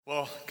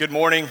Well, good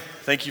morning.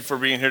 Thank you for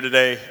being here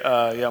today.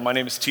 My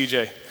name is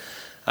TJ.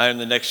 I am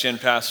the Next Gen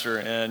pastor,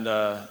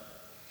 and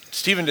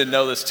Stephen didn't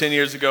know this 10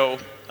 years ago.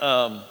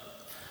 I'm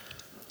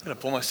going to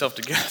pull myself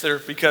together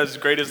because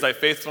Great is Thy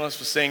Faithfulness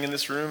was sang in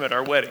this room at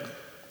our wedding,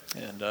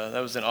 and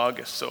that was in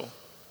August, so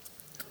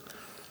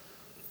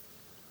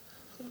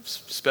it's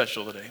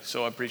special today,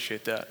 so I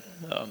appreciate that.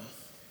 I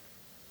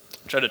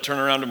tried to turn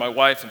around to my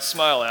wife and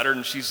smile at her,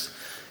 and she's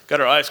got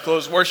her eyes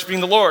closed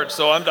worshiping the Lord,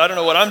 so I don't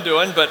know what I'm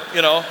doing, but,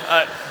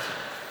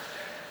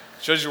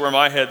 shows you where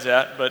my head's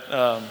at,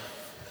 but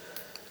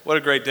what a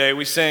great day.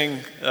 We sang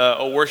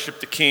 "O Worship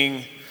the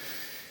King"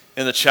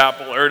 in the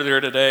chapel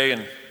earlier today,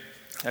 and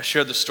I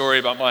shared the story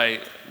about my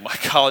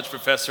college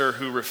professor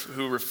who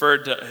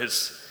referred to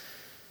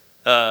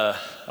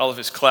all of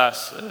his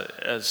class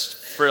as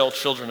frail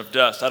children of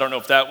dust. I don't know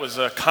if that was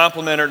a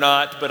compliment or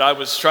not, but I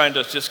was trying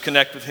to just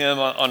connect with him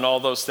on all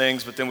those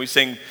things. But then we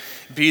sang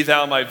 "Be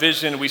Thou My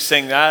Vision." We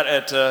sang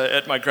that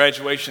at my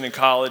graduation in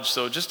college,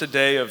 so just a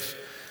day of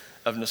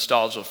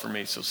nostalgia for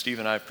me. So Steve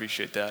and I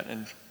appreciate that,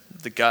 and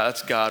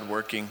that's God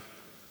working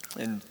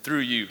and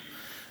through you,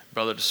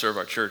 brother, to serve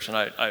our church, and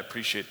I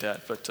appreciate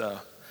that. But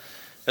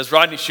as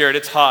Rodney shared,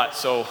 it's hot,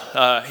 so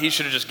he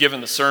should have just given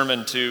the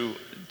sermon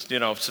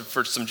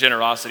for some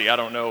generosity. I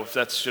don't know if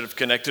that should have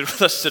connected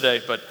with us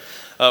today, but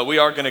we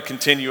are going to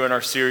continue in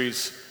our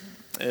series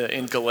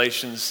in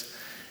Galatians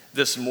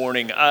this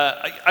morning.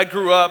 I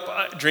grew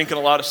up drinking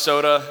a lot of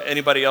soda.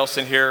 Anybody else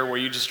in here where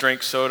you just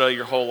drank soda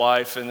your whole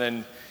life, and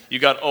then you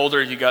got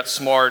older, you got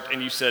smart,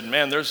 and you said,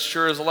 man, there's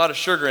sure is a lot of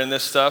sugar in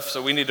this stuff,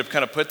 so we need to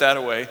kind of put that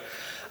away.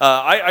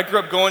 I grew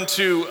up going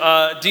to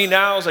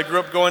D-Nows. I grew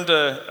up going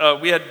to,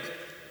 we had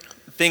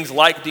things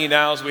like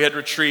D-Nows. We had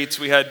retreats.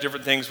 We had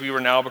different things. We were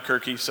in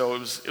Albuquerque, so it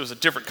was a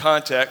different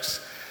context.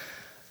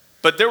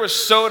 But there was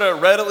soda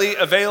readily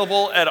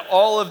available at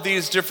all of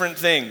these different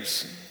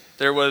things.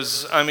 There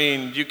was,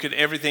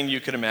 everything you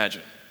could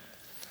imagine.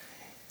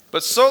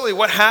 But slowly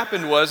what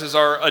happened was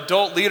our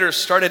adult leaders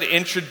started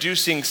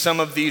introducing some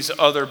of these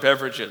other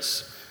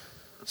beverages.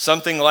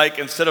 Something like,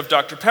 instead of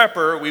Dr.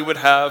 Pepper, we would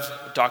have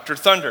Dr.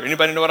 Thunder.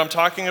 Anybody know what I'm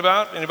talking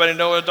about? Anybody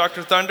know what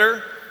Dr.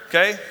 Thunder?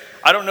 Okay.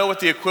 I don't know what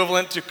the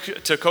equivalent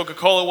to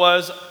Coca-Cola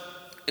was.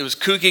 It was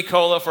Kooky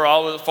Cola for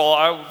all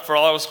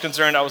I was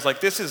concerned. I was like,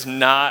 this is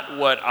not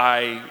what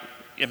I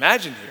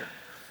imagined here.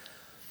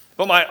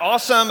 But my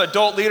awesome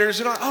adult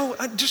leaders,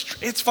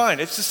 it's fine.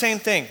 It's the same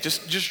thing.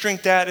 Just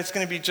drink that. It's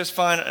going to be just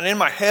fine. And in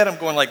my head, I'm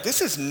going like,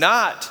 this is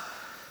not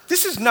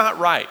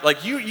right.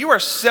 Like you are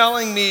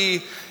selling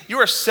me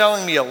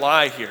a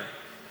lie here.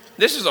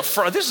 This is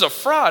a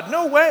fraud.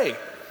 No way.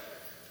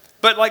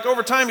 But like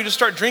over time, you just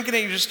start drinking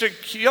it. You just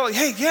start yelling,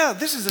 hey, yeah,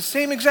 this is the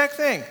same exact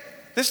thing.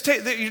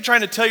 You're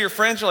trying to tell your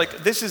friends, you're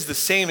like, this is the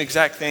same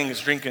exact thing as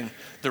drinking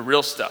the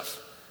real stuff.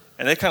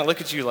 And they kind of look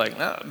at you like,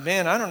 no,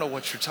 man, I don't know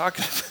what you're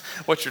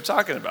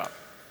talking about.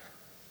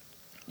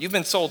 You've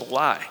been sold a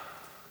lie.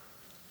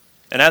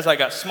 And as I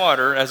got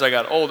smarter, as I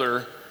got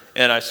older,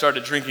 and I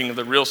started drinking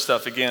the real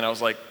stuff again, I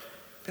was like,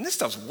 man, this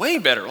stuff's way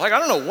better. Like, I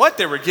don't know what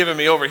they were giving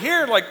me over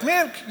here. Like,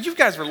 man, you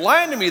guys were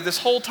lying to me this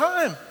whole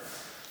time.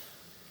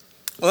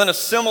 Well, in a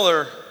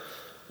similar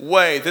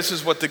way, this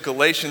is what the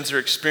Galatians are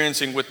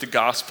experiencing with the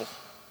gospel.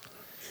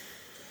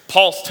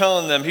 Paul's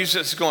telling them, he's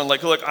just going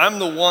like, look, I'm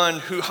the one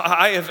who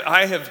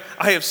I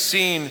have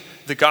seen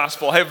the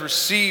gospel. I have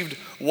received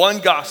one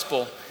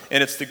gospel,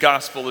 and it's the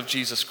gospel of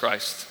Jesus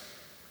Christ.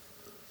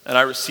 And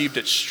I received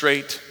it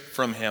straight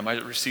from him. I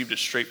received it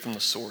straight from the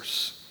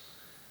source.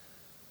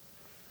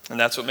 And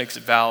that's what makes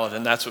it valid,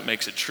 and that's what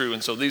makes it true.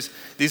 And so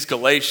these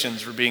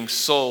Galatians were being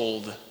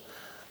sold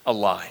a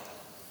lie.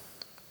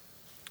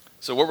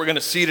 So what we're going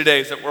to see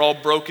today is that we're all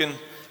broken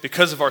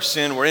because of our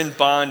sin. We're in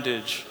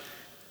bondage.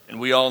 And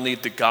we all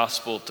need the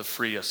gospel to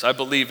free us. I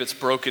believe it's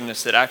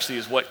brokenness that actually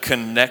is what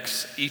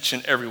connects each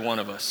and every one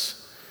of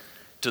us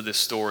to this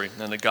story.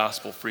 And the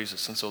gospel frees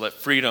us. And so that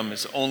freedom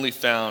is only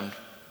found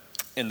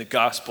in the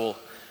gospel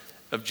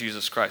of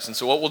Jesus Christ. And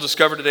so what we'll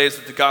discover today is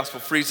that the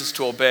gospel frees us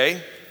to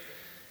obey.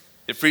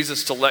 It frees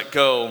us to let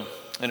go.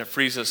 And it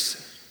frees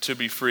us to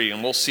be free.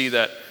 And we'll see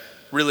that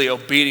really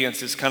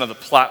obedience is kind of the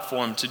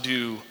platform to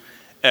do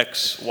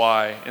X,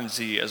 Y, and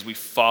Z as we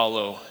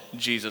follow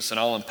Jesus. And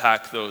I'll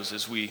unpack those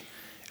as we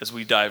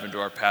dive into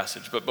our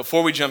passage. But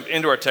before we jump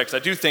into our text, I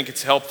do think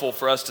it's helpful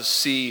for us to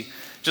see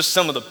just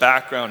some of the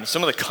background,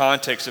 some of the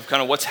context of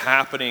kind of what's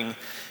happening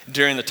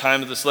during the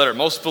time of this letter.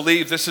 Most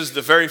believe this is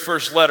the very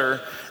first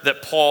letter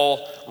that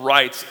Paul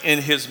writes in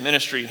his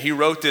ministry. He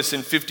wrote this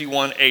in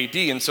 51 AD,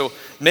 and so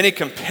many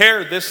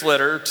compare this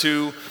letter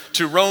to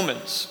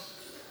Romans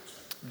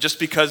just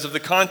because of the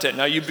content.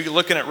 Now, you'd be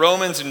looking at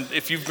Romans, and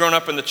if you've grown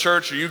up in the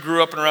church or you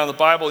grew up and around the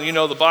Bible, and you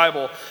know the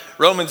Bible,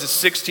 Romans is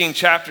 16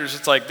 chapters.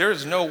 It's like,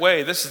 there's no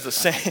way this is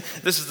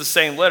the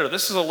same letter.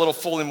 This is a little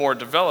fully more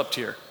developed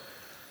here.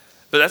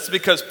 But that's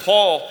because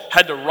Paul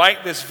had to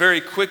write this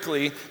very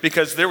quickly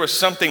because there was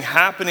something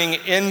happening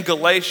in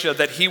Galatia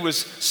that he was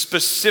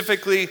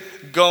specifically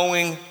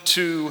going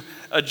to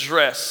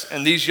address,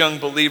 and these young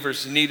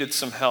believers needed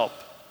some help.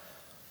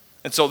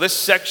 And so this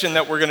section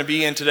that we're going to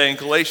be in today in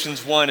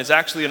Galatians 1 is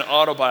actually an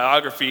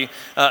autobiography,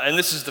 and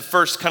this is the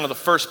first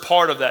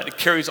part of that. It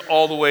carries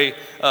all the way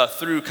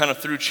through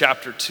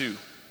chapter 2.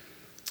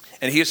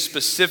 And he is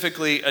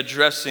specifically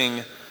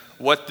addressing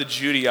what the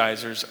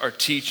Judaizers are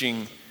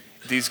teaching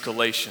these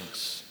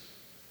Galatians.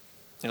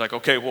 You're like,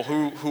 okay, well,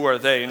 who are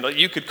they? And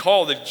you could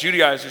call the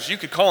Judaizers, you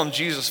could call them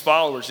Jesus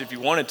followers if you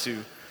wanted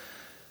to.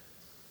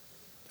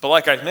 But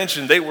like I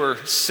mentioned, they were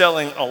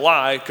selling a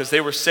lie because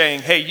they were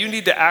saying, hey, you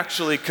need to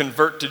actually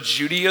convert to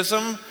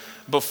Judaism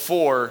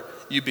before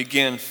you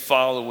begin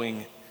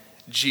following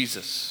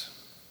Jesus.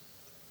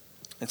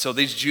 And so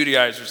these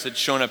Judaizers had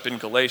shown up in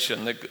Galatia.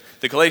 And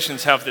the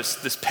Galatians have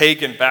this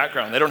pagan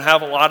background. They don't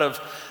have a lot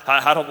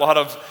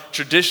of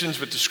traditions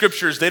with the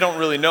scriptures. They don't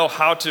really know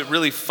how to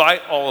really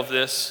fight all of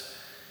this.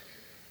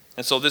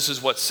 And so this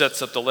is what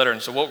sets up the letter.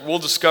 And so we'll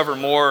discover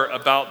more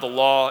about the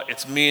law,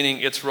 its meaning,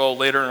 its role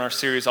later in our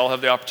series. I'll have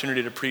the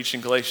opportunity to preach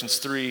in Galatians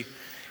 3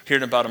 here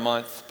in about a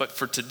month. But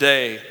for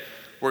today,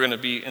 we're going to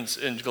be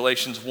in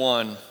Galatians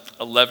 1,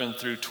 11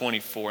 through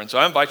 24. And so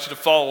I invite you to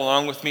follow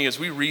along with me as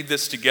we read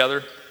this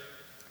together.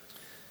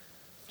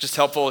 Just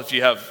helpful if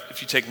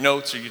you take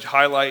notes or you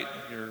highlight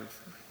your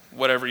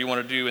whatever you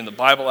want to do in the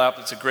Bible app.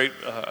 It's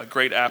a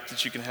great app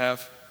that you can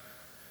have.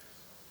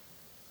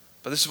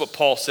 But this is what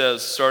Paul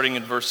says, starting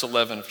in verse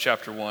 11 of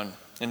chapter 1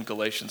 in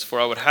Galatians. For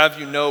I would have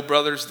you know,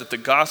 brothers, that the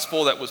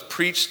gospel that was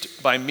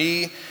preached by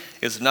me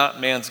is not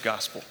man's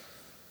gospel.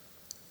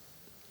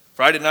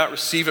 For I did not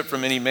receive it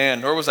from any man,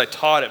 nor was I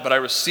taught it, but I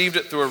received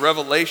it through a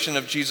revelation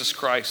of Jesus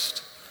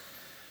Christ.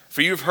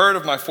 For you have heard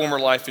of my former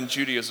life in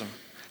Judaism,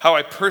 how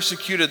I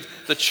persecuted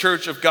the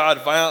church of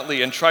God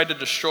violently and tried to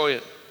destroy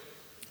it.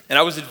 And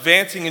I was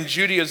advancing in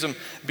Judaism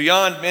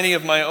beyond many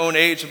of my own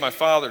age of my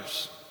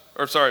fathers.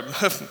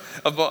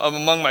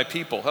 Among my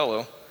people.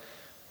 Hello.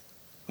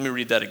 Let me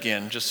read that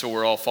again, just so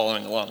we're all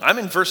following along. I'm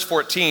in verse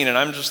 14, and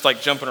I'm just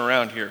like jumping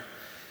around here.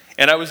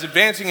 And I was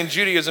advancing in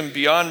Judaism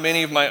beyond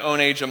many of my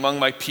own age among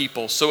my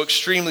people. So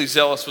extremely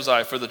zealous was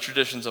I for the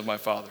traditions of my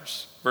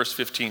fathers. Verse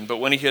 15. But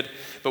when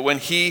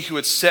he who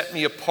had set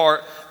me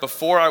apart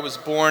before I was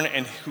born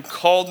and who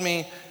called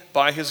me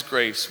by his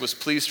grace was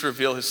pleased to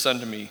reveal his son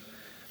to me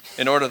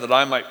in order that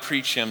I might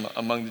preach him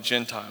among the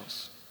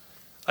Gentiles.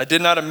 I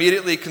did not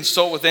immediately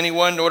consult with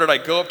anyone, nor did I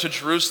go up to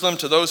Jerusalem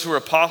to those who were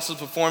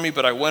apostles before me,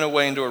 but I went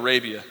away into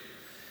Arabia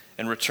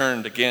and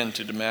returned again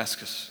to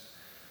Damascus.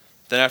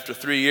 Then after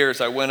 3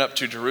 years, I went up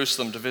to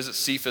Jerusalem to visit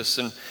Cephas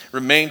and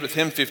remained with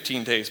him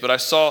 15 days. But I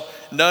saw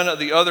none of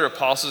the other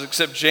apostles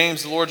except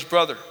James, the Lord's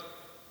brother.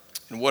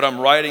 And what I'm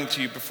writing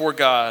to you before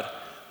God,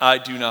 I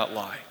do not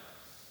lie.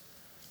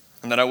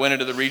 And then I went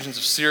into the regions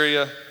of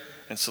Syria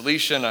and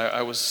Cilicia, and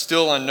I was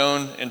still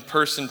unknown in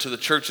person to the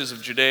churches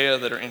of Judea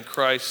that are in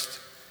Christ.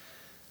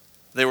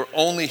 They were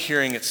only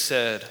hearing it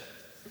said,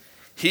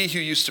 he who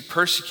used to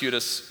persecute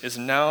us is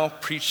now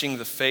preaching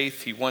the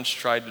faith he once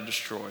tried to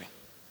destroy.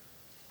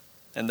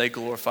 And they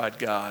glorified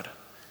God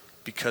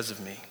because of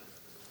me.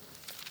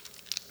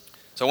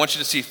 So I want you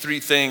to see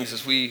three things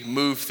as we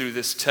move through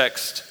this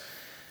text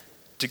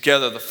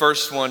together. The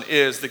first one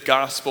is the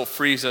gospel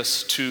frees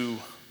us to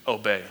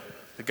obey.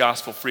 The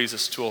gospel frees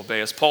us to obey.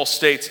 As Paul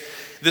states,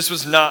 this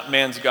was not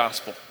man's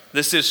gospel.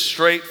 This is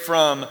straight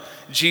from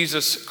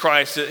Jesus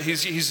Christ.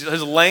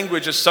 His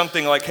language is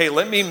something like, hey,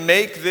 let me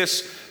make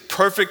this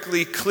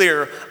perfectly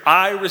clear.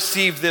 I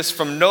received this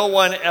from no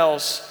one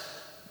else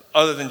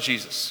other than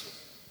Jesus.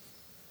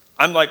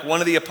 I'm like one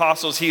of the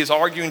apostles. He is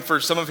arguing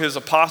for some of his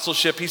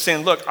apostleship. He's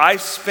saying, look, I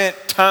spent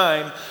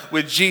time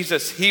with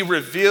Jesus. He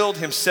revealed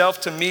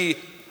himself to me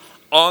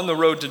on the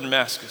road to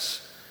Damascus.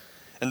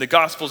 And the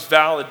gospel is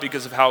valid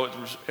because of how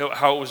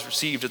it was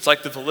received. It's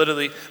like the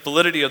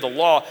validity of the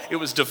law. It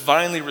was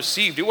divinely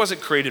received. It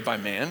wasn't created by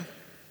man.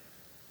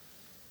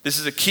 This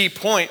is a key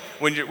point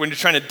when you're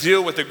trying to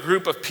deal with a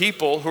group of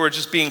people who are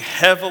just being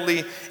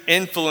heavily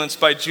influenced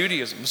by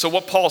Judaism. So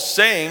what Paul's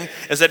saying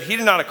is that he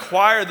did not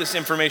acquire this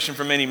information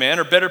from any man,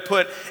 or better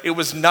put, it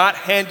was not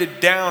handed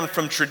down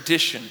from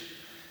tradition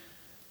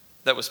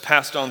that was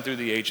passed on through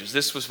the ages.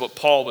 This was what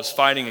Paul was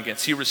fighting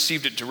against. He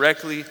received it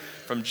directly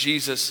from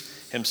Jesus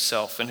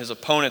himself. And his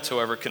opponents,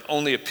 however, can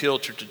only appeal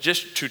to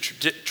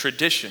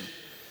tradition,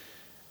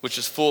 which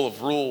is full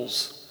of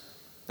rules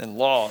and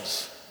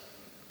laws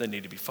that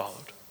need to be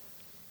followed.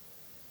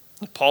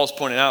 And Paul's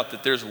pointing out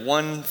that there's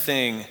one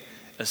thing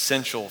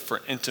essential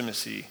for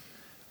intimacy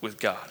with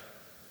God.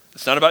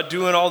 It's not about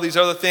doing all these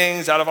other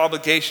things out of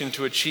obligation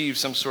to achieve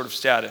some sort of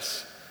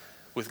status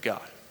with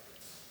God.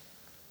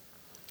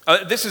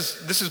 This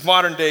is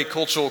modern day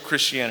cultural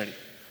Christianity.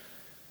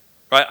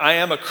 Right? I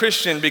am a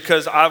Christian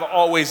because I've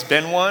always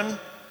been one.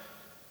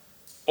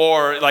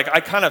 Or like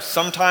I kind of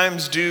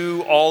sometimes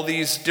do all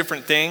these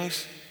different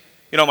things.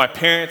 You know, my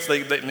parents,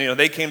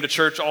 they came to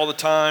church all the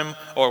time.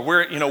 Or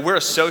we're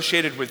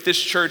associated with this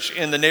church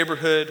in the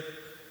neighborhood.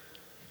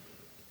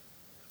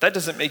 That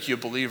doesn't make you a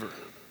believer.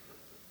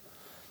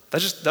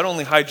 That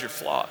only hides your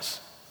flaws.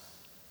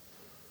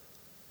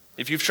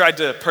 If you've tried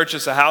to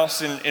purchase a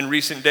house in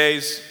recent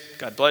days,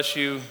 God bless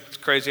you. It's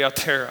crazy out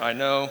there, I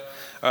know.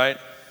 all right?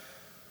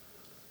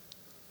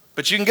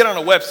 But you can get on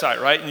a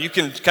website, right? And you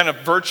can kind of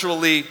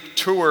virtually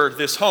tour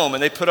this home,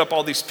 and they put up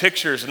all these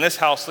pictures, and this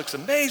house looks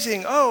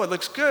amazing. Oh, it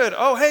looks good.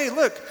 Oh, hey,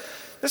 look,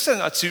 this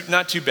is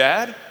not too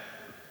bad.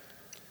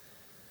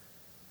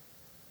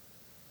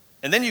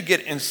 And then you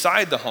get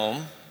inside the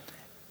home,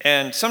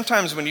 and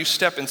sometimes when you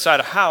step inside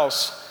a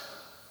house,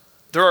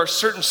 there are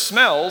certain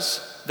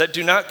smells that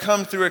do not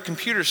come through a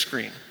computer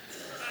screen.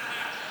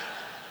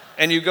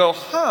 And you go,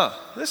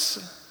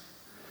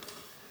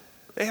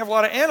 they have a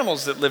lot of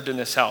animals that lived in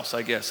this house,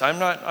 I guess. I'm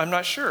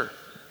not sure.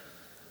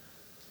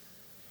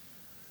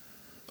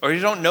 Or you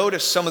don't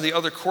notice some of the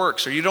other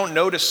quirks, or you don't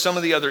notice some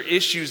of the other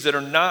issues that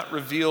are not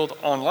revealed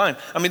online.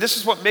 I mean, this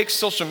is what makes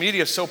social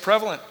media so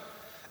prevalent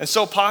and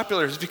so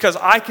popular, is because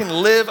I can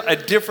live a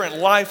different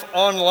life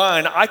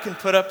online. I can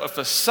put up a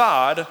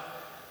facade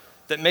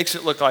that makes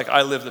it look like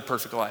I live the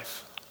perfect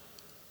life.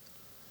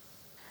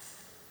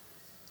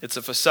 It's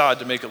a facade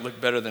to make it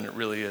look better than it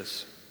really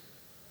is.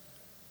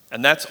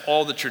 And that's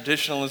all the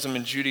traditionalism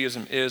in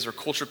Judaism is, or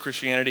cultural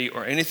Christianity,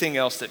 or anything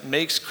else that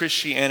makes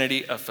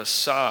Christianity a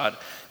facade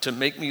to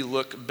make me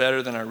look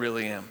better than I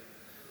really am.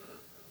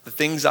 The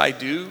things I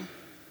do,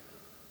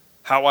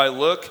 how I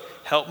look,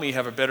 help me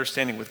have a better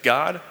standing with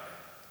God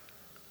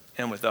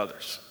and with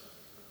others.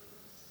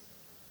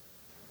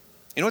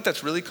 You know what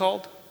that's really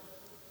called?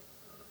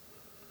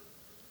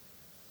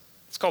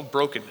 It's called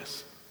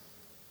brokenness.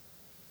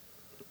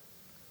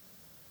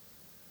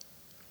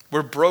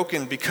 We're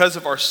broken because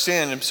of our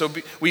sin, and so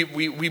we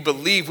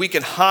believe we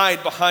can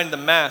hide behind the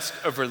mask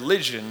of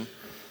religion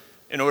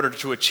in order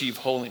to achieve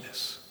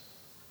holiness.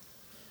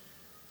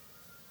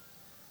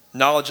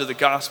 Knowledge of the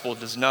gospel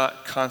does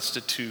not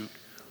constitute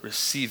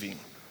receiving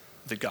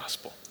the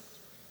gospel.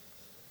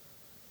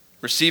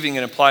 Receiving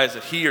it implies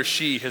that he or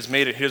she has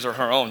made it his or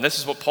her own. This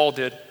is what Paul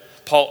did.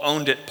 Paul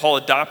owned it. Paul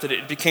adopted it.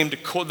 It became the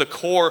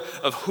core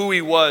of who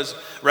he was,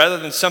 rather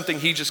than something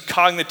he just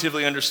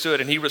cognitively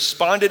understood. And he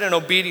responded in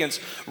obedience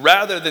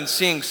rather than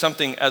seeing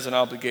something as an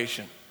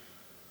obligation.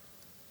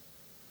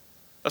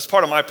 That's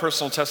part of my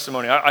personal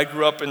testimony. I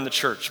grew up in the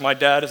church. My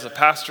dad is a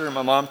pastor, and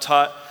my mom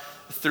taught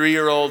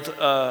three-year-old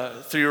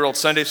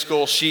Sunday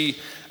school. She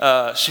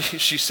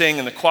sang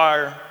in the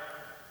choir.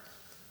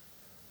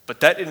 But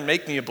that didn't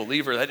make me a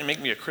believer. That didn't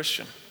make me a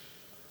Christian.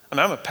 I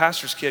mean, I'm a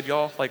pastor's kid,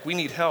 y'all. Like, we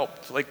need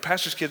help. Like,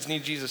 pastor's kids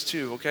need Jesus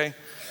too, okay?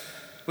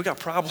 We got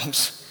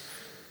problems.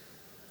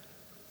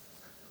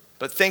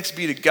 But thanks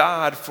be to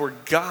God for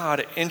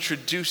God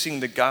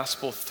introducing the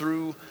gospel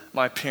through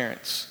my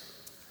parents.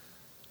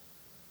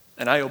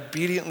 And I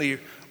obediently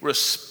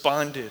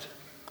responded.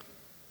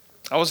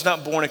 I was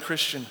not born a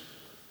Christian.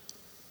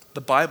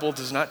 The Bible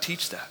does not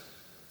teach that.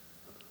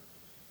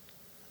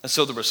 And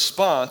so the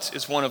response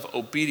is one of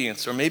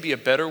obedience, or maybe a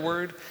better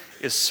word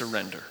is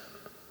surrender.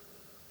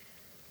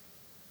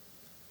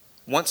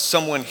 Once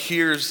someone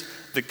hears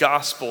the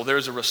gospel,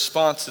 there's a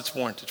response that's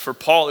warranted. For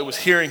Paul, it was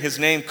hearing his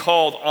name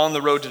called on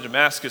the road to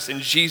Damascus,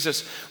 and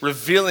Jesus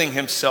revealing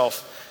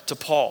himself to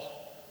Paul.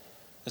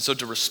 And so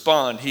to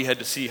respond, he had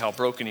to see how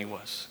broken he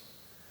was.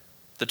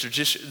 The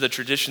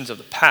traditions of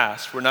the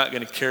past were not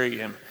going to carry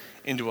him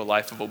into a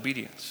life of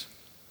obedience.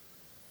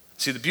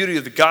 See, the beauty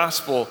of the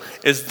gospel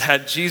is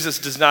that Jesus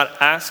does not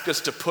ask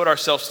us to put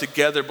ourselves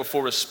together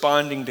before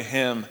responding to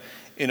him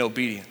in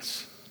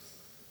obedience.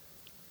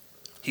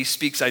 He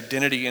speaks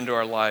identity into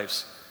our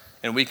lives,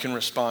 and we can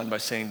respond by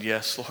saying,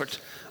 yes, Lord,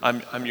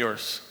 I'm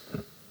yours.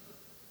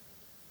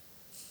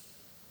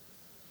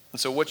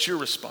 And so what's your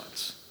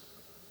response?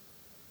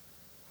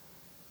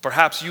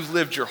 Perhaps you've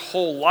lived your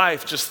whole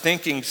life just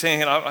thinking, saying,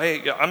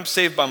 hey, I'm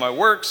saved by my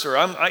works, or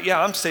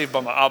I'm saved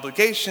by my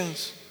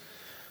obligations,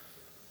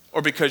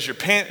 or because your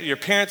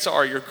parents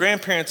are, your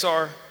grandparents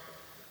are.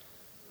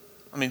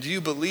 I mean, do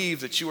you believe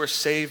that you are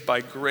saved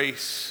by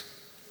grace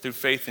through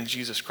faith in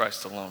Jesus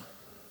Christ alone?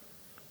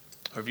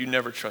 Or have you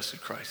never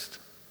trusted Christ?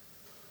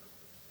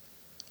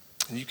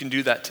 And you can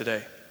do that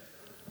today.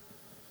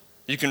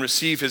 You can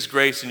receive his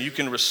grace, and you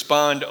can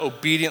respond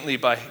obediently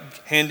by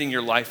handing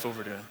your life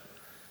over to him.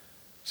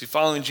 See,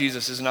 following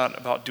Jesus is not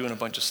about doing a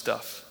bunch of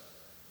stuff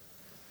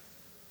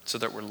so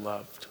that we're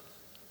loved.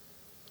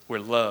 We're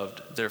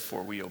loved,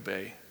 therefore we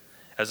obey,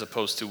 as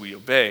opposed to we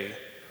obey,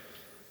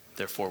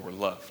 therefore we're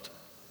loved.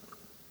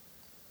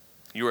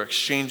 You are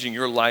exchanging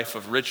your life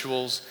of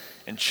rituals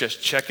and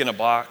just checking a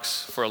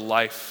box for a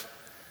life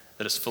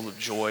that is full of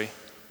joy,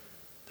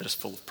 that is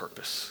full of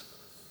purpose.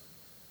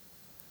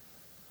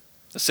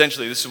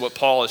 Essentially, this is what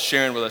Paul is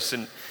sharing with us,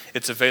 and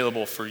it's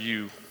available for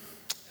you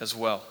as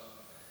well.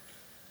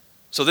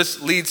 So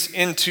this leads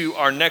into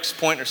our next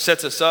point, or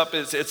sets us up.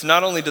 It's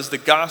not only does the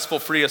gospel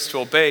free us to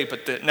obey,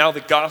 but now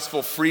the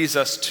gospel frees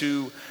us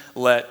to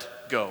let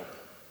go.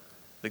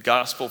 The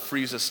gospel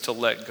frees us to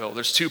let go.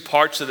 There's two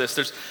parts of this.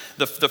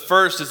 The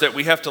first is that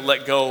we have to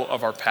let go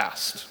of our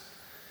past.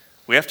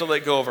 We have to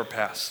let go of our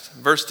past.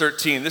 Verse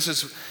 13, this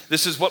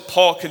is what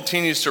Paul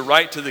continues to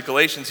write to the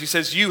Galatians. He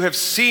says, you have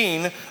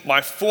seen my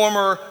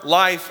former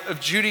life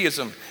of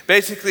Judaism.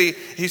 Basically,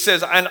 he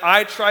says, and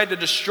I tried to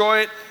destroy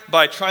it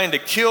by trying to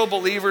kill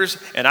believers,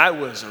 and I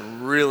was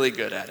really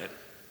good at it.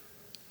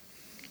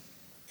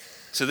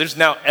 So there's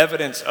now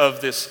evidence of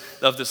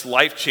this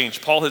life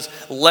change. Paul has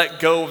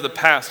let go of the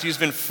past. He's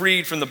been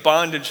freed from the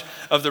bondage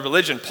of the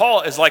religion.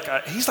 Paul is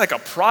he's like a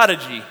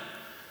prodigy.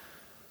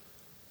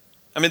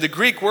 I mean, the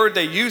Greek word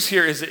they use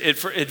here is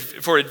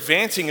for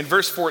advancing in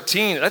verse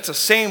 14. That's the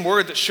same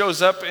word that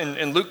shows up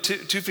in Luke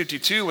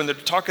 2:52 when they're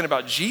talking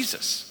about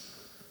Jesus.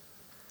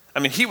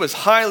 I mean, he was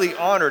highly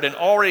honored and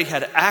already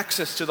had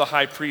access to the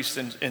high priest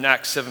in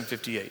Acts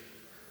 7:58.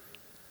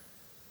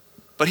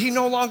 But he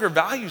no longer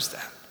values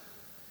that.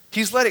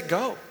 He's let it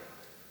go.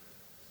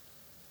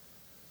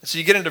 So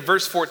you get into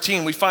verse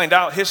 14, we find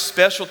out his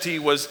specialty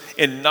was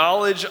in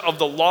knowledge of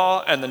the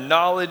law and the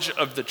knowledge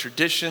of the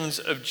traditions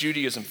of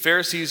Judaism.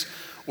 Pharisees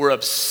were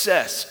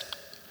obsessed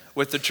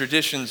with the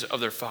traditions of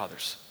their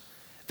fathers.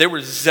 They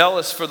were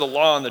zealous for the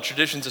law and the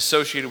traditions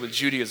associated with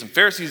Judaism.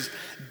 Pharisees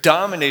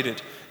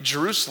dominated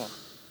Jerusalem.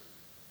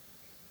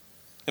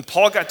 And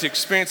Paul got to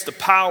experience the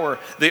power,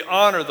 the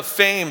honor, the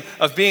fame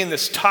of being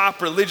this top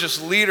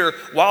religious leader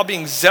while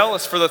being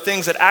zealous for the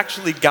things that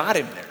actually got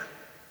him there.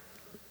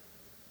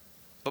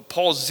 But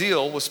Paul's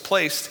zeal was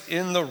placed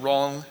in the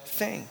wrong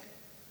thing.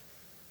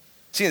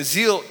 See, and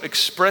zeal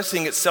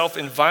expressing itself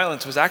in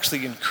violence was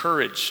actually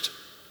encouraged.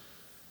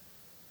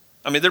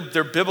 I mean,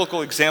 there are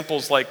biblical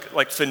examples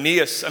like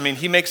Phineas. I mean,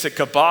 he makes a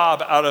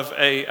kebab out of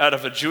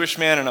a Jewish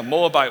man and a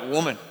Moabite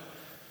woman.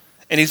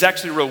 And he's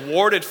actually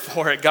rewarded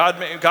for it.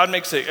 God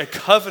makes a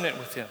covenant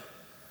with him.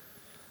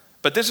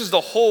 But this is the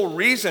whole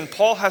reason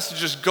Paul has to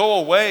just go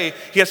away.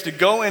 He has to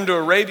go into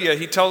Arabia.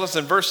 He tells us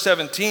in verse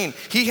 17,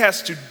 he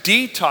has to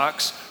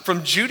detox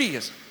from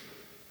Judaism.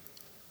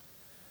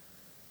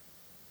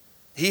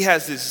 He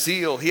has this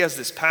zeal, he has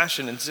this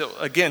passion. And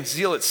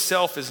zeal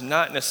itself is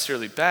not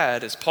necessarily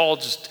bad, as Paul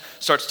just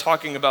starts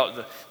talking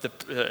about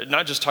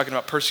not just talking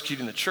about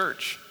persecuting the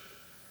church.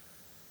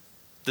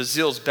 The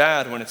zeal's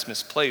bad when it's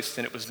misplaced,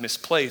 and it was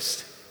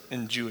misplaced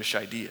in Jewish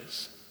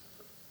ideas.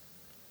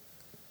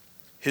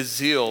 His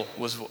zeal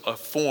was a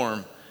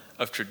form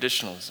of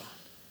traditionalism.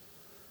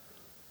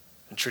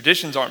 And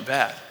traditions aren't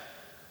bad.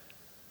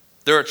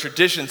 There are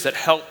traditions that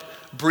help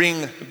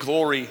bring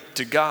glory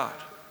to God.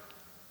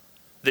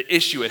 The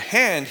issue at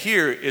hand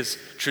here is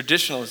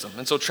traditionalism.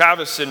 And so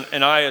Travis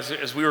and I,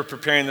 as we were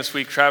preparing this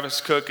week, Travis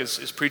Cook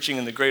is preaching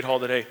in the Great Hall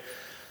today.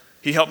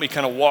 He helped me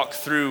kind of walk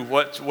through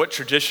what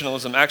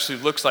traditionalism actually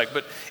looks like.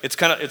 But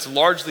it's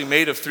largely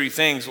made of three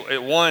things.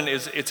 One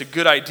is it's a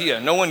good idea.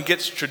 No one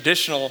gets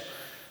traditional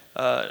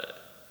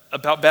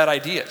about bad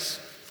ideas.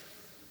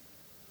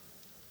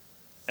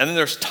 And then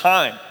there's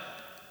time.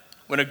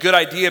 When a good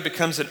idea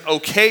becomes an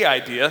okay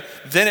idea,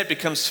 then it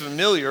becomes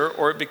familiar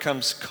or it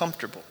becomes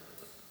comfortable.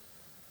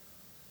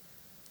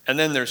 And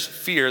then there's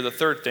fear, the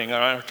third thing.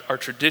 Our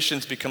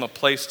traditions become a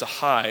place to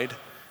hide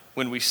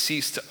when we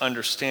cease to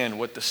understand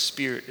what the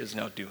Spirit is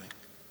now doing.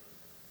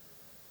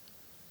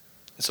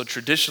 And so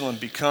traditionalism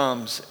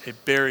becomes a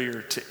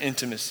barrier to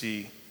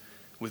intimacy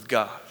with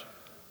God.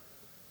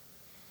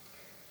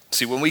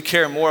 See, when we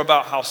care more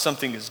about how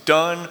something is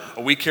done,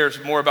 or we care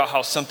more about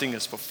how something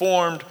is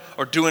performed,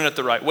 or doing it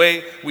the right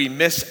way, we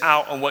miss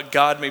out on what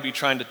God may be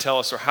trying to tell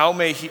us, or how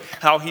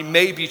he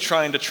may be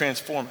trying to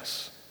transform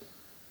us.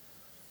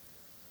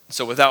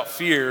 So without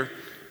fear,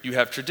 you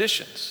have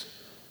traditions,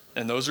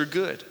 and those are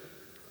good.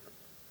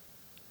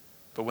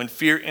 But when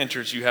fear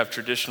enters, you have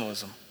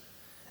traditionalism.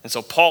 And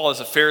so Paul, as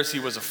a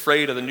Pharisee, was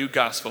afraid of the new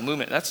gospel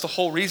movement. That's the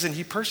whole reason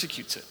he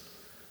persecutes it.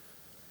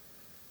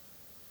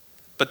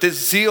 But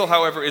this zeal,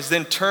 however, is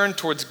then turned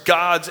towards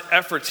God's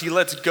efforts. He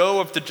lets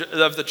go of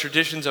the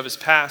traditions of his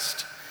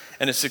past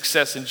and his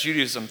success in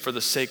Judaism for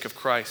the sake of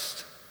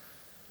Christ.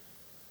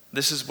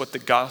 This is what the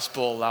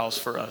gospel allows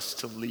for us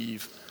to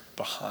leave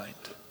behind.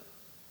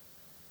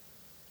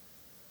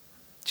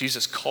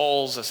 Jesus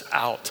calls us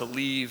out to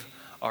leave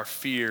our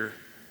fear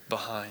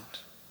behind.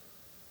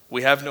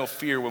 We have no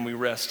fear when we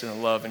rest in the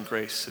love and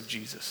grace of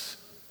Jesus.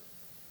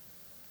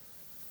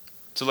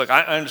 So look,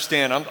 I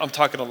understand, I'm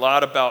talking a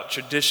lot about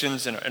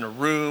traditions in a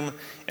room,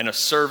 in a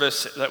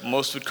service that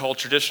most would call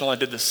traditional. I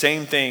did the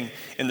same thing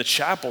in the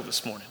chapel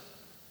this morning.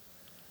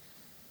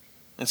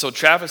 And so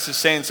Travis is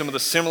saying some of the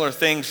similar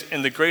things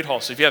in the Great Hall.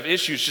 So if you have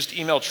issues, just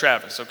email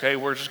Travis, okay?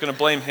 We're just going to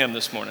blame him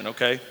this morning,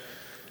 okay?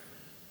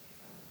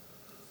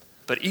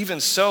 But even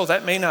so,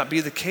 that may not be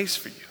the case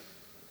for you.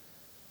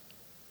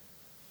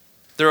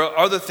 There are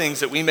other things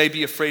that we may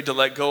be afraid to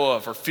let go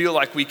of or feel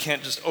like we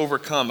can't just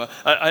overcome.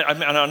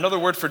 Another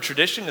word for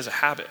tradition is a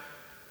habit.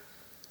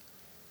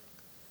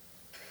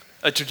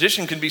 A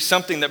tradition can be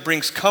something that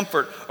brings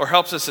comfort or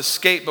helps us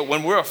escape, but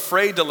when we're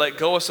afraid to let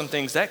go of some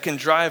things, that can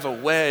drive a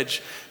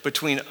wedge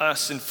between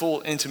us and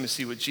full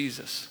intimacy with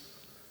Jesus.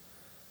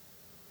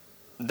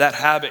 That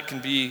habit can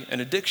be an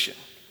addiction.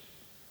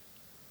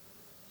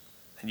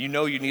 And you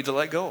know you need to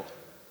let go.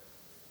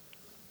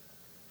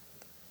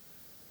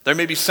 There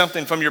may be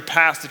something from your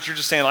past that you're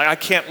just saying, like,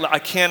 I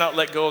cannot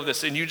let go of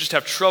this, and you just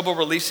have trouble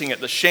releasing it.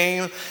 The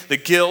shame, the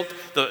guilt,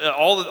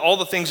 all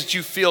the things that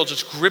you feel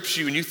just grips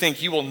you, and you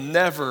think you will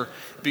never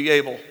be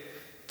able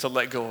to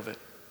let go of it.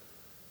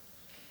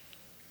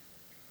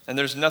 And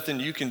there's nothing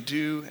you can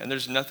do, and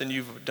there's nothing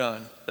you've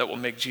done that will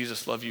make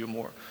Jesus love you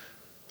more.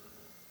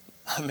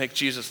 Make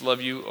Jesus love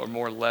you or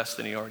more or less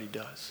than he already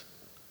does.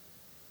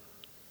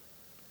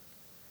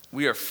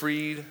 We are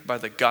freed by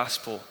the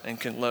gospel and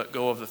can let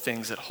go of the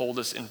things that hold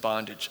us in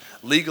bondage.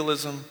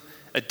 Legalism,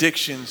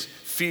 addictions,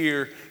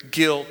 fear,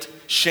 guilt,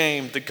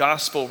 shame. The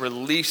gospel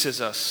releases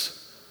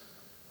us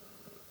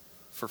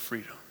for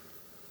freedom.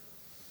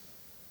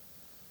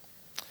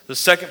 The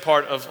second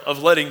part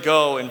of letting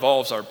go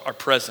involves our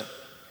present.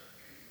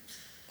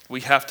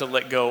 We have to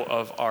let go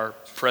of our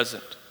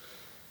present.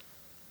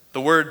 The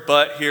word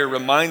 "but" here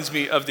reminds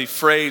me of the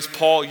phrase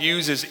Paul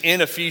uses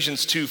in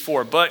Ephesians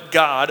 2:4. But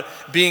God,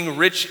 being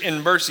rich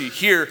in mercy.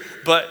 Here,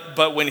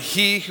 but when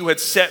he who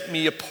had set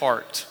me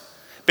apart.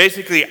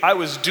 Basically, I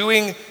was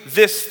doing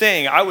this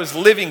thing. I was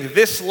living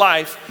this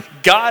life.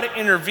 God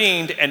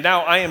intervened, and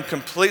now I am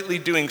completely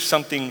doing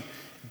something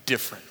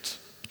different.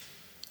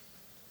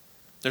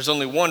 There's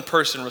only one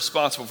person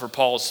responsible for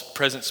Paul's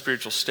present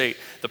spiritual state,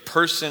 the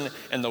person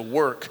and the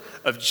work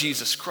of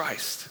Jesus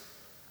Christ.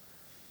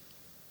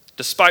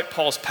 Despite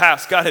Paul's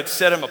past, God had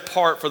set him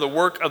apart for the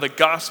work of the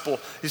gospel.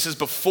 He says,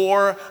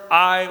 before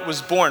I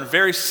was born,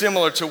 very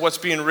similar to what's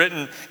being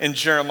written in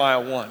Jeremiah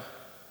 1.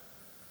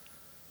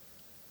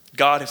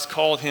 God has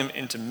called him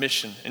into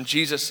mission, and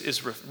Jesus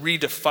is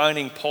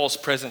redefining Paul's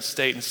present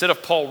state. Instead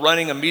of Paul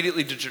running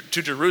immediately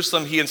to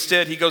Jerusalem,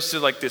 he goes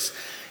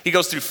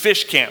through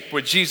fish camp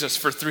with Jesus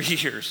for 3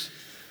 years.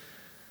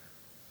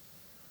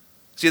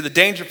 See, the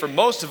danger for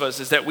most of us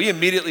is that we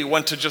immediately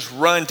want to just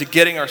run to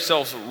getting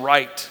ourselves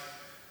right,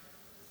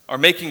 or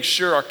making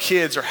sure our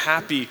kids are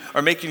happy,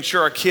 or making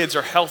sure our kids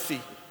are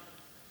healthy.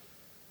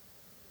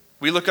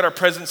 We look at our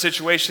present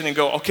situation and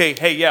go, okay,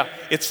 hey, yeah,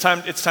 it's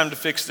time to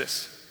fix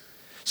this.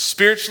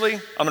 Spiritually,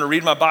 I'm going to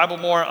read my Bible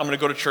more, I'm going to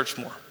go to church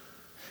more.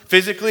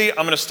 Physically,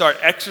 I'm going to start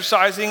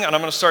exercising, and I'm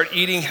going to start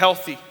eating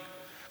healthy.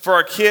 For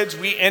our kids,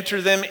 we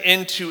enter them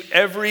into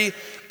every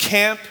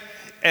camp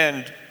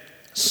and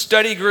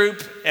study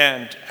group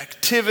and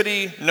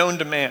activity known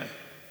to man,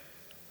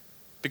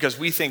 because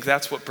we think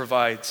that's what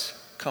provides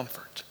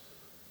comfort.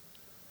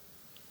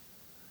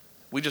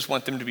 We just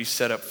want them to be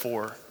set up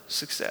for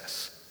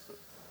success.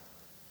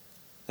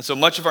 And so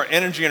much of our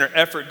energy and our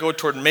effort go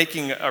toward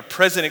making our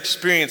present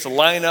experience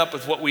line up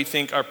with what we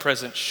think our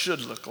present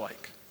should look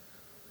like.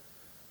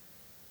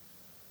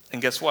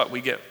 And guess what?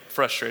 We get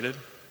frustrated.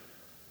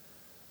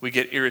 We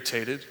get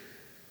irritated.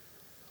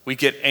 We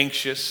get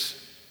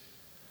anxious.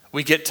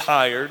 We get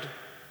tired.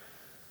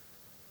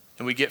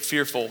 And we get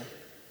fearful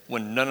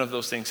when none of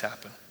those things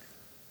happen.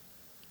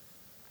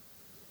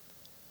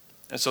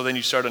 And so then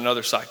you start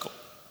another cycle.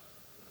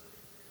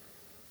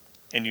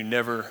 And you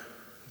never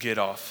get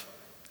off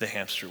the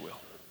hamster wheel.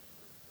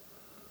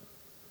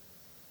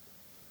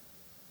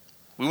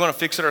 We want to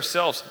fix it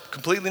ourselves.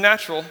 Completely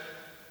natural.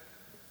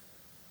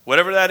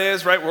 Whatever that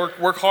is, right?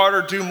 Work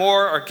harder, do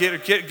more, or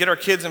get our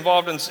kids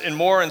involved in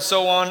more, and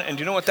so on. And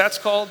do you know what that's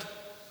called?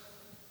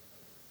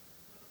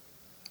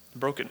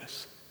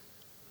 Brokenness.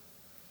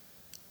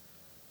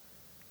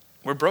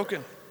 We're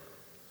broken.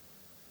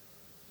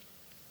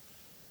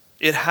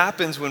 It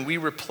happens when we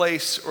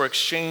replace or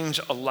exchange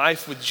a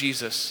life with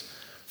Jesus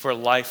for a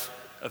life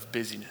of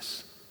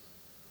busyness.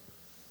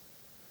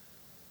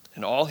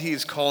 And all he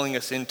is calling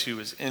us into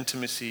is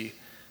intimacy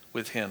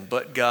with him.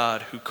 But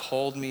God, who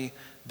called me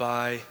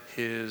by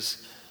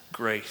his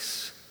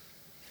grace.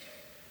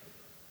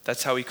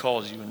 That's how he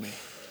calls you and me.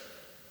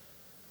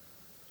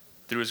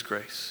 Through his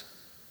grace.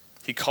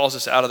 He calls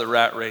us out of the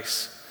rat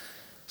race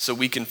so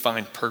we can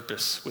find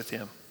purpose with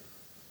him.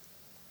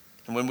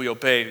 And when we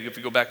obey, if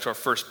we go back to our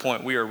first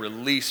point, we are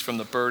released from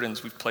the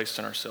burdens we've placed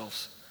on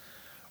ourselves.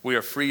 We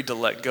are free to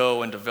let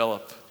go and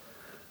develop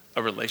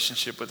a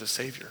relationship with the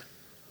Savior.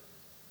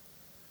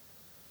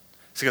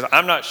 It's because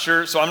I'm not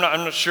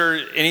sure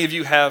any of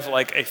you have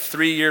like a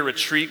 3-year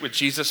retreat with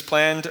Jesus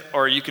planned,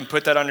 or you can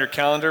put that on your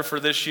calendar for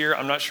this year.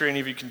 I'm not sure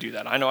any of you can do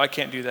that. I know I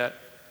can't do that.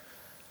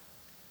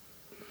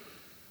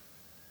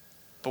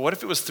 But what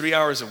if it was 3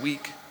 hours a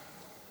week?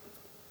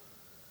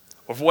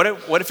 Or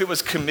what if it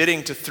was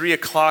committing to 3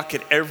 o'clock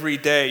at every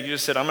day? You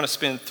just said, I'm going to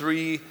spend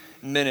 3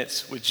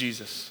 minutes with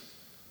Jesus.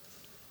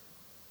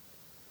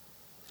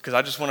 Because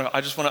I just want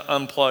to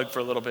unplug for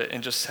a little bit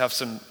and just have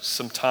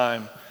some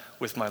time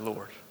with my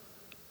Lord.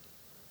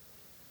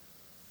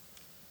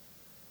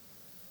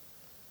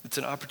 It's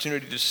an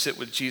opportunity to sit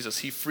with Jesus.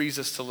 He frees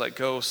us to let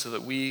go so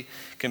that we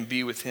can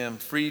be with him,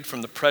 freed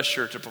from the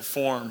pressure to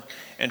perform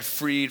and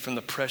freed from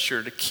the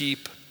pressure to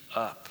keep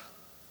up.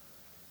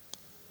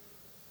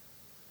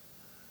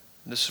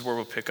 And this is where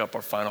we'll pick up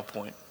our final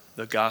point.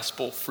 The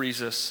gospel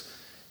frees us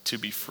to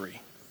be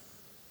free.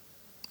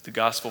 The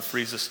gospel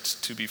frees us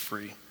to be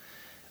free.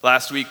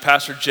 Last week,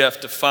 Pastor Jeff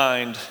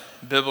defined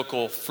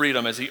biblical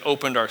freedom as he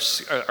opened our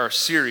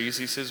series.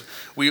 He says,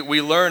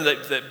 we learn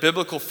that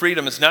biblical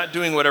freedom is not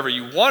doing whatever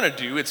you want to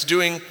do, it's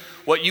doing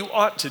what you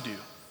ought to do.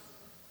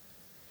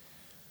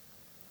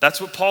 That's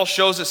what Paul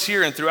shows us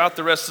here and throughout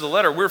the rest of the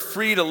letter. We're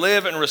free to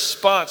live in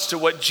response to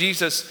what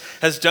Jesus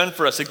has done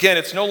for us. Again,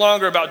 it's no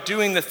longer about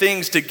doing the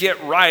things to get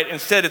right.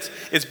 Instead,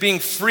 it's being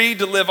free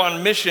to live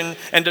on mission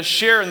and to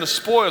share in the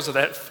spoils of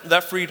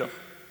that freedom.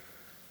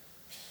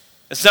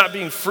 It's not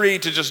being free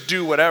to just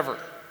do whatever.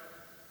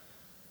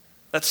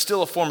 That's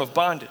still a form of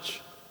bondage.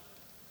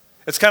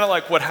 It's kind of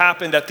like what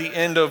happened at the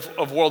end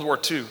of World War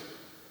II.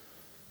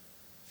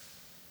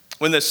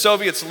 When the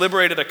Soviets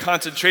liberated a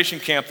concentration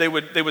camp, they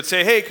would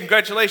say, hey,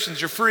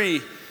 congratulations, you're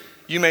free,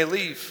 you may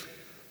leave.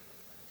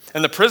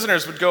 And the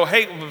prisoners would go,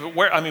 hey,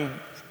 where? I mean,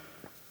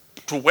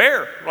 to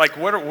where? Like,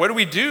 what do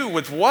we do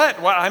with what?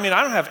 I mean,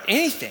 I don't have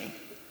anything.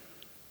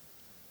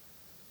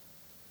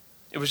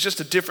 It was just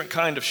a different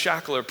kind of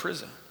shackle or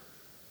prison.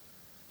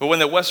 But when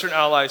the Western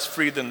Allies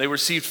freed them, they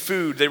received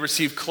food, they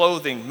received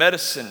clothing,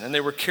 medicine, and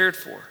they were cared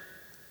for.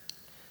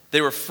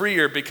 They were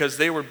freer because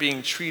they were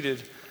being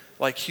treated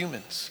like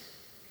humans.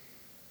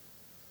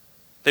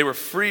 They were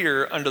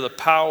freer under the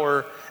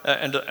power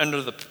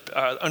under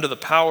the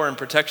power and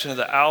protection of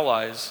the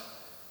Allies,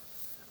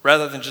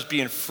 rather than just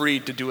being free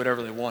to do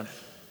whatever they wanted.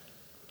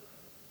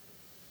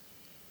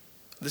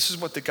 This is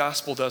what the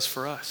gospel does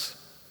for us.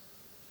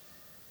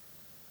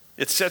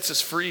 It sets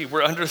us free.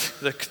 We're under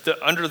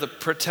the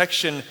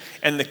protection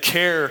and the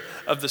care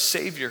of the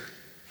Savior.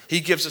 He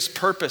gives us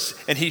purpose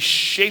and he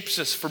shapes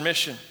us for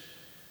mission.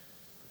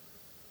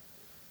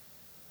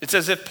 It's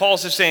as if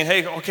Paul's just saying,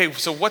 hey, okay,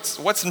 so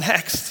what's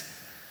next?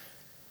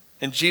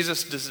 And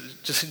Jesus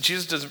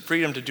doesn't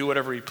free him to do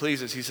whatever he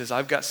pleases. He says,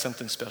 I've got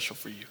something special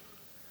for you.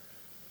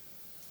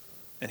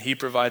 And he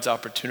provides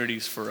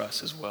opportunities for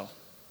us as well.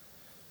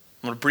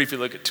 I'm going to briefly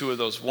look at two of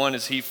those. One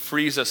is he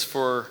frees us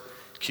for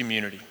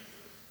community.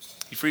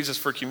 He frees us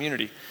for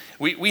community.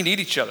 We need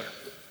each other.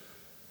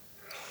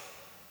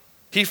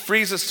 He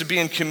frees us to be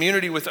in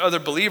community with other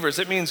believers.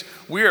 It means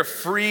we are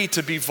free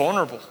to be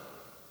vulnerable.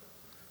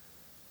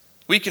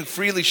 We can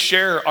freely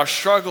share our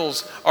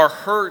struggles, our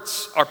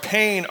hurts, our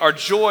pain, our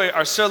joy,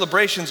 our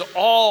celebrations,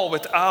 all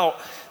without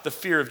the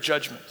fear of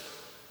judgment.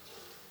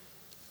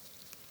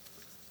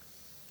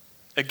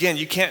 Again,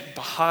 you can't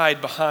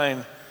hide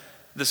behind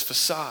this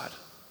facade.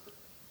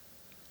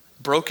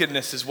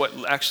 Brokenness is what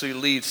actually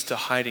leads to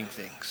hiding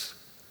things.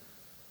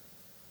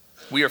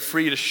 We are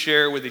free to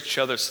share with each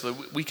other so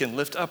that we can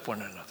lift up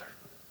one another.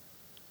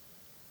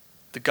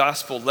 The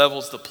gospel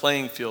levels the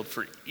playing field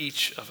for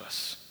each of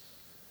us.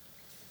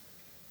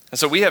 And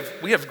so we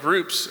have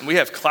groups and we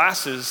have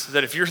classes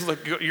that if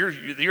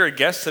you're a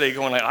guest today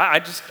going like,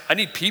 I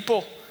need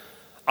people.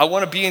 I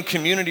want to be in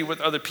community with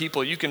other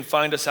people. You can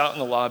find us out in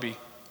the lobby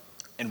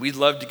and we'd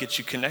love to get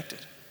you connected.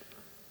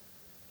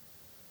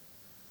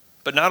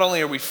 But not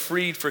only are we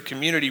freed for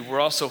community, we're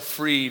also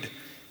freed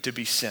to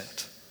be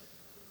sent.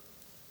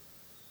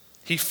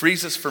 He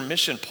frees us for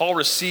mission. Paul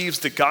receives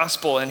the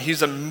gospel and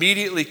he's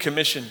immediately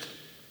commissioned.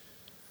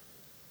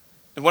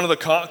 And one of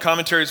the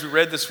commentaries we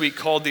read this week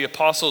called the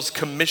apostles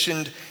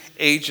commissioned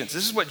agents.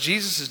 This is what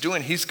Jesus is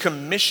doing. He's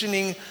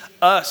commissioning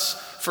us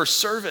for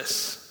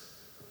service.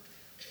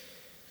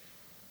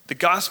 The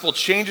gospel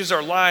changes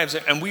our lives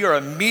and we are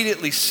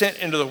immediately sent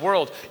into the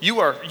world. You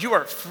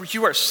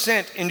are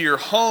sent into your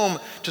home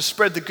to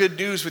spread the good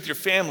news with your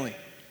family.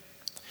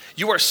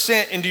 You are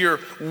sent into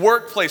your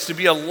workplace to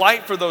be a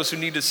light for those who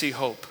need to see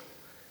hope.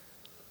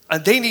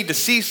 And they need to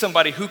see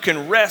somebody who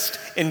can rest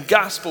in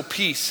gospel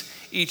peace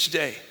each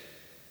day.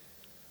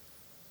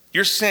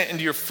 You're sent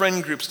into your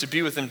friend groups to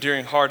be with them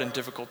during hard and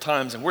difficult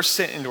times. And we're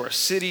sent into our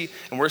city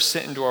and we're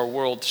sent into our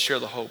world to share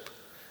the hope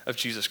of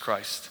Jesus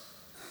Christ.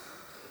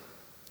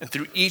 And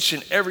through each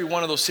and every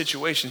one of those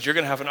situations, you're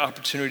going to have an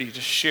opportunity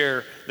to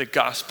share the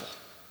gospel.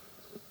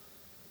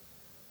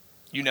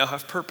 You now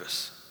have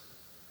purpose.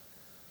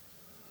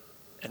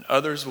 And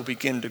others will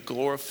begin to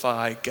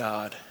glorify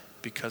God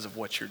because of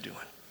what you're doing.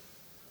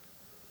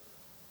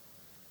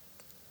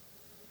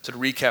 So to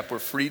recap, we're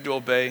free to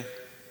obey.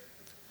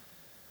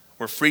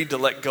 We're free to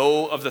let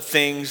go of the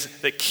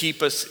things that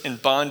keep us in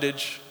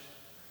bondage.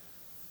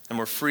 And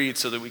we're freed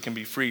so that we can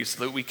be free,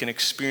 so that we can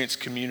experience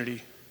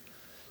community,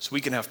 so we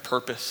can have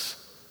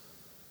purpose.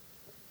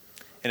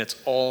 And it's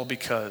all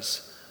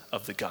because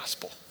of the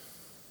gospel.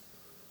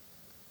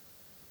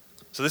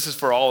 So this is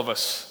for all of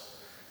us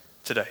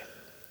today.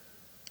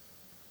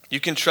 You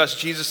can trust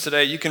Jesus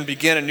today. You can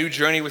begin a new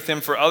journey with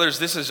him. For others,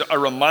 this is a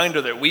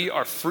reminder that we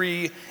are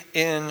free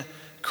in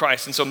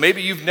Christ. And so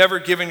maybe you've never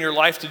given your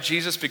life to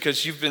Jesus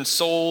because you've been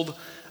sold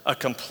a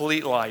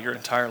complete lie your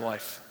entire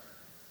life.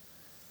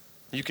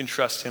 You can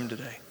trust him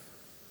today.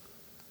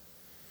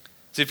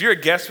 So if you're a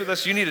guest with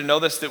us, you need to know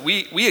this, that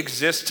we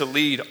exist to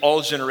lead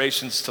all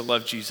generations to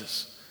love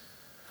Jesus.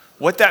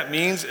 What that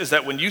means is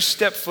that when you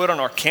step foot on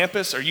our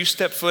campus or you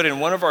step foot in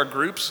one of our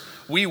groups,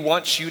 we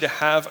want you to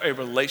have a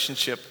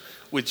relationship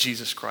with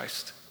Jesus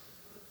Christ.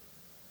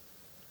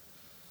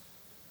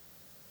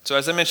 So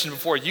as I mentioned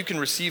before, you can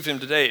receive him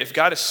today. If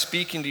God is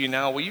speaking to you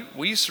now,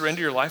 will you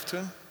surrender your life to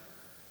him?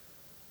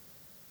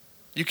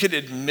 You can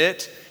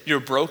admit you're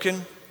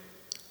broken.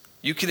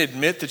 You can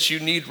admit that you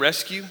need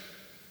rescue.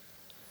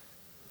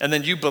 And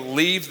then you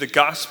believe the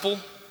gospel,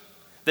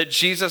 that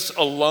Jesus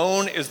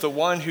alone is the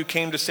one who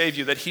came to save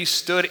you, that he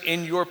stood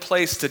in your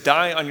place to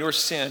die on your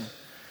sin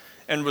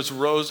and was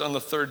rose on the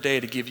third day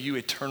to give you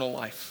eternal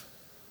life.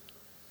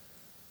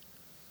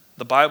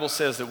 The Bible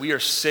says that we are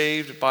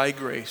saved by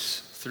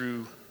grace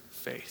through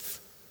faith.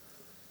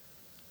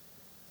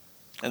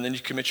 And then you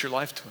commit your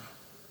life to him.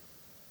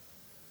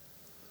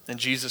 And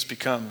Jesus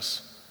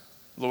becomes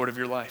Lord of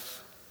your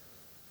life.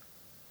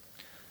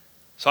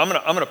 So I'm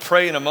gonna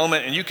pray in a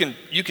moment, and you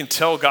can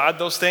tell God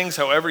those things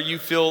however you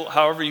feel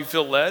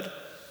led.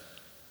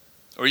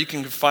 Or you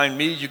can find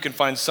me, you can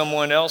find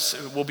someone else.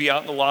 We'll be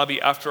out in the lobby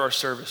after our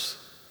service.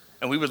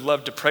 And we would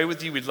love to pray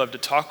with you. We'd love to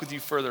talk with you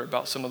further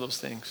about some of those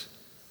things.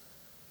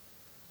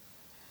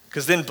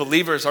 Because then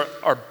believers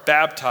are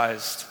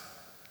baptized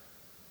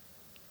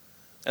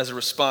as a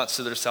response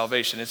to their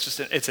salvation.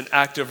 It's an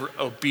act of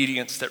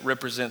obedience that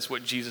represents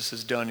what Jesus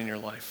has done in your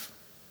life.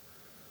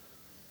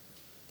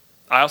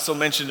 I also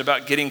mentioned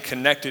about getting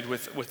connected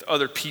with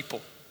other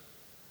people.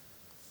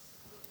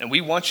 And we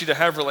want you to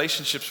have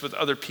relationships with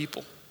other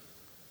people.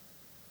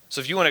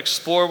 So if you want to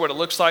explore what it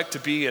looks like to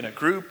be in a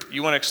group,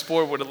 you want to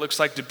explore what it looks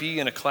like to be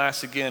in a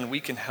class again, we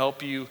can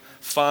help you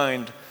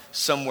find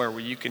somewhere where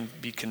you can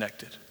be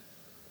connected.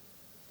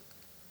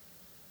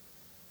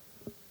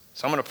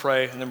 So I'm going to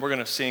pray, and then we're going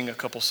to sing a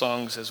couple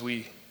songs as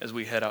we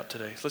head out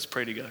today. Let's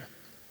pray together.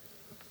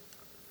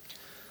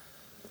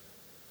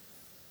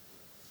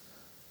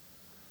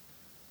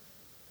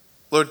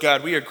 Lord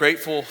God, we are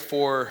grateful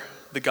for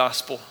the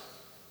gospel.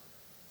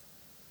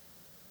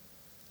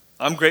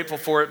 I'm grateful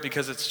for it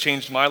because it's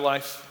changed my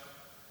life.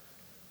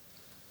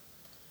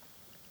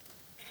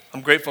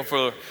 I'm grateful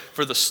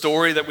for the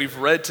story that we've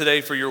read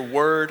today, for your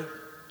word.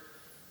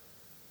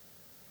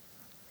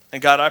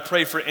 And God, I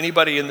pray for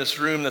anybody in this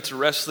room that's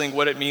wrestling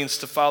what it means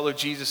to follow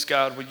Jesus,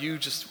 God, will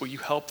you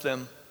help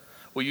them?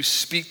 Will you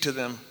speak to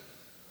them?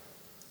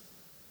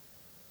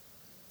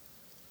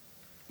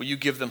 Will you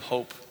give them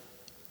hope?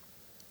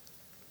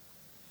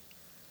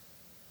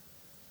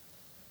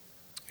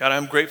 God,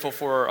 I'm grateful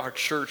for our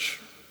church.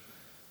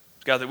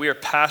 God, that we are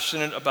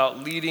passionate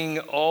about leading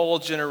all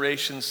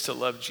generations to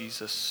love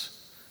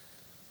Jesus.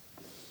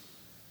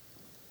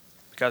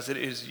 Because it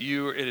is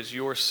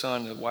your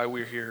Son, why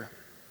we're here.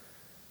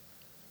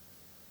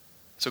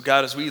 So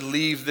God, as we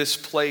leave this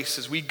place,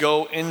 as we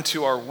go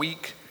into our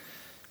week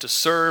to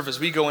serve, as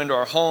we go into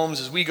our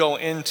homes, as we go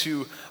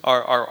into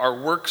our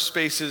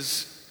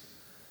workspaces,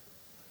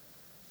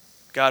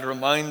 God,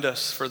 remind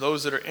us, for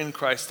those that are in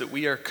Christ, that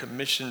we are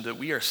commissioned, that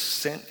we are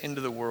sent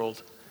into the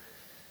world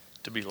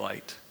to be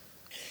light.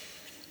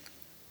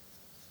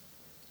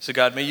 So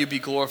God, may you be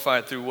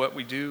glorified through what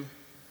we do,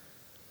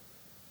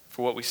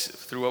 through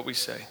what we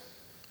say.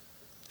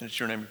 And it's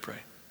your name we pray.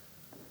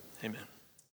 Amen.